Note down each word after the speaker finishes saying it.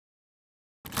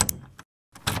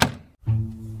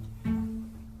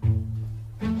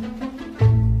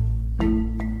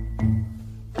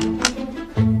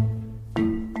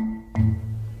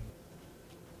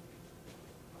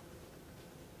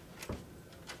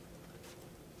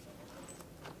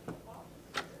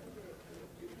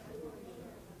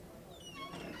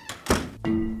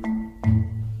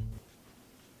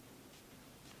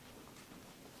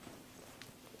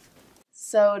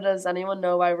So, does anyone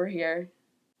know why we're here?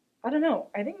 I don't know.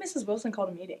 I think Mrs. Wilson called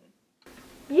a meeting.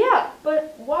 Yeah,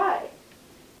 but why?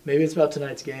 Maybe it's about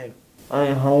tonight's game.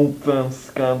 I hope this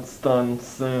gets done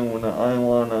soon. I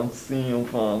want to see the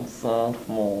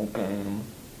softball game.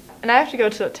 And I have to go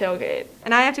to the tailgate.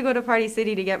 And I have to go to Party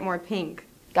City to get more pink.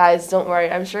 Guys, don't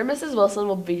worry. I'm sure Mrs. Wilson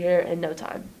will be here in no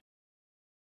time.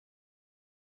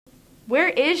 Where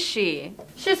is she?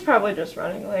 She's probably just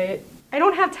running late. I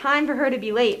don't have time for her to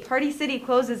be late. Party City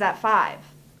closes at 5.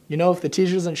 You know, if the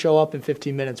teacher doesn't show up in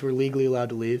 15 minutes, we're legally allowed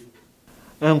to leave.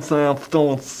 It's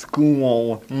after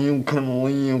school. You can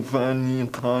leave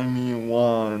anytime you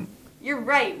want. You're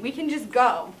right. We can just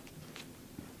go.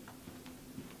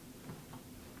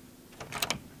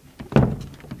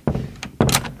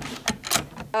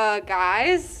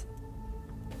 Guys?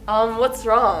 What's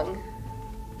wrong?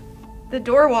 The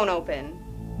door won't open.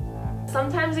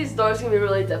 Sometimes these doors can be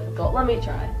really difficult. Let me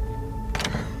try.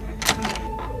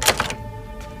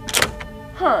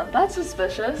 Huh, that's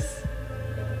suspicious.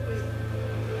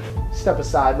 Step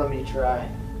aside, let me try.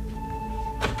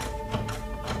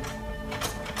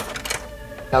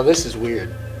 Now this is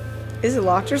weird. Is it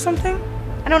locked or something?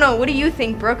 I don't know. What do you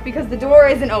think, Brooke? Because the door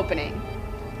isn't opening.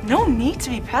 No need to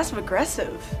be passive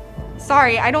aggressive.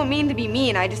 Sorry, I don't mean to be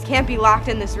mean. I just can't be locked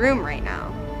in this room right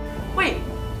now. Wait,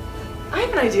 I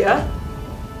have an idea.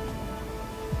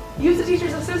 Use the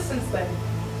teacher's assistance thing.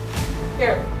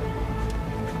 Here.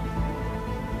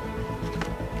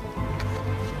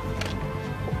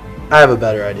 I have a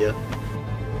better idea.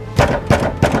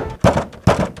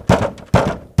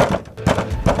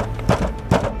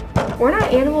 We're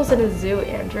not animals in a zoo,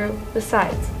 Andrew.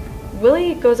 Besides,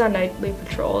 Willie goes on nightly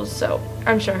patrols, so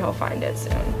I'm sure he'll find it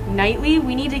soon. Nightly?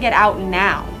 We need to get out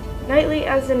now. Nightly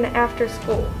as in after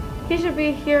school. He should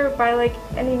be here by like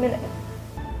any minute.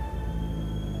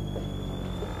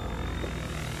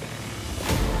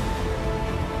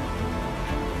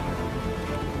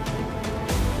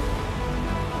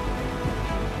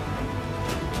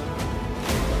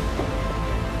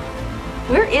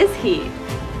 Where is he?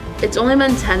 It's only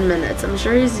been 10 minutes. I'm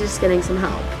sure he's just getting some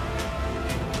help.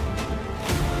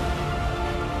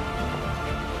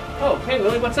 Oh, hey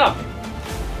Willie, what's up?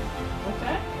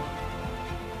 Okay.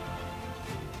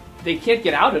 They can't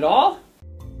get out at all?